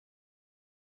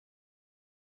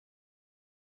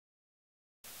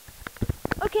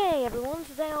Okay everyone,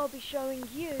 today I'll be showing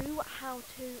you how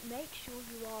to make sure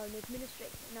you are an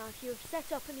administrator. Now if you have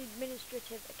set up an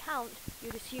administrative account,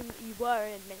 you'd assume that you were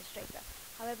an administrator.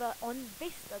 However, on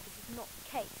Vista this is not the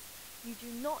case. You do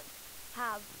not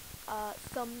have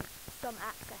some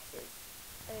accesses.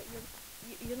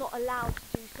 You're not allowed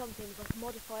to do some things like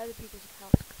modify other people's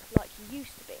accounts like you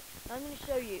used to be. Now I'm going to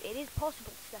show you, it is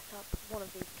possible to set up one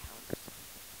of these accounts.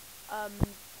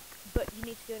 But you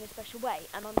need to do it in a special way,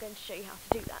 and I'm going to show you how to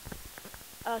do that.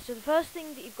 So the first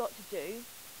thing that you've got to do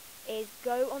is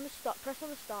go on the press on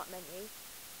the start menu,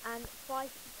 and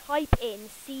type in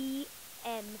CMD.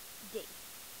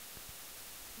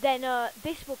 Then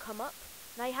this will come up.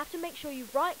 Now you have to make sure you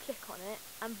right click on it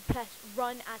and press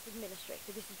run as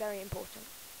administrator. This is very important.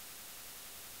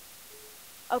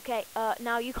 Okay,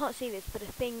 now you can't see this, but a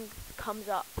thing comes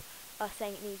up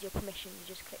saying it needs your permission. You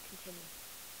just click continue.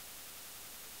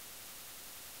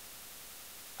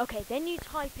 Okay, then you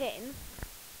type in,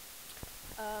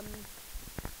 I'm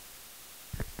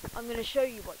going to show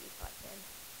you what you type in.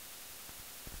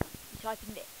 You type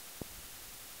in this.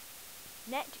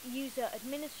 Net user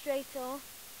administrator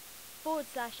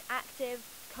 /active :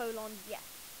 yes.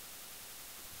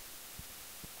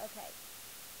 Okay.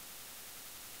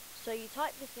 So you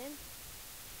type this in.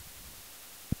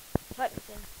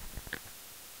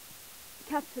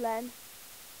 Capital N.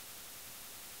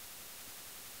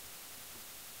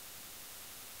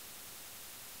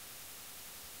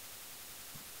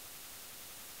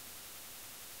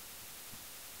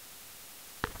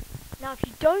 Now if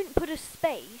you don't put a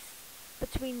space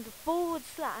between the /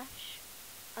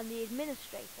 and the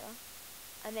administrator,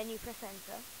 and then you press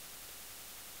enter,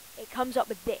 it comes up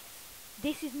with this.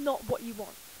 This is not what you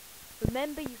want.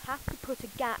 Remember, you have to put a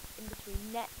gap in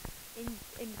between in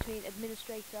between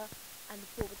administrator and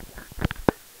the /.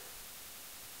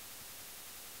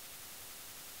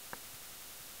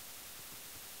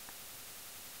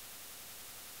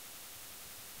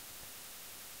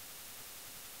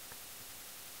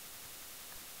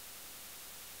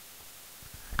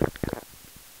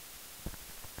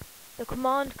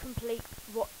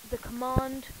 The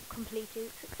command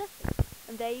completed successfully,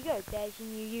 and there you go. There's your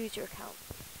new user account.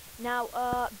 Now,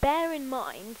 bear in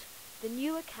mind the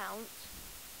new account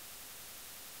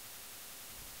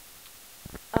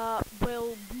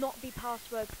will not be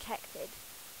password protected,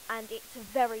 and it's a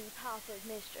very powerful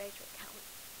administrator account,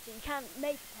 so you can't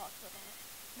make a password on it.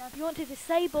 Now, if you want to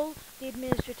disable the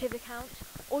administrative account,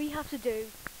 all you have to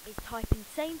do is type in the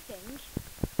same thing.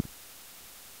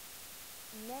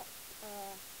 Net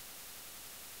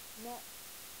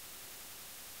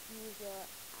user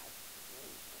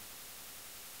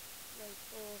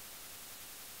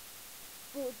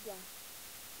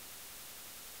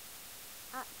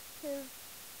active,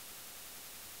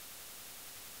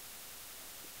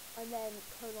 and then :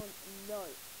 no.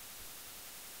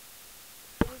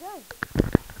 There you go.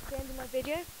 That's the end of my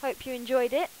video. Hope you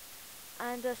enjoyed it,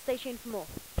 and stay tuned for more.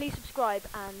 Please subscribe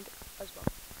and as well.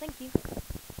 Thank you.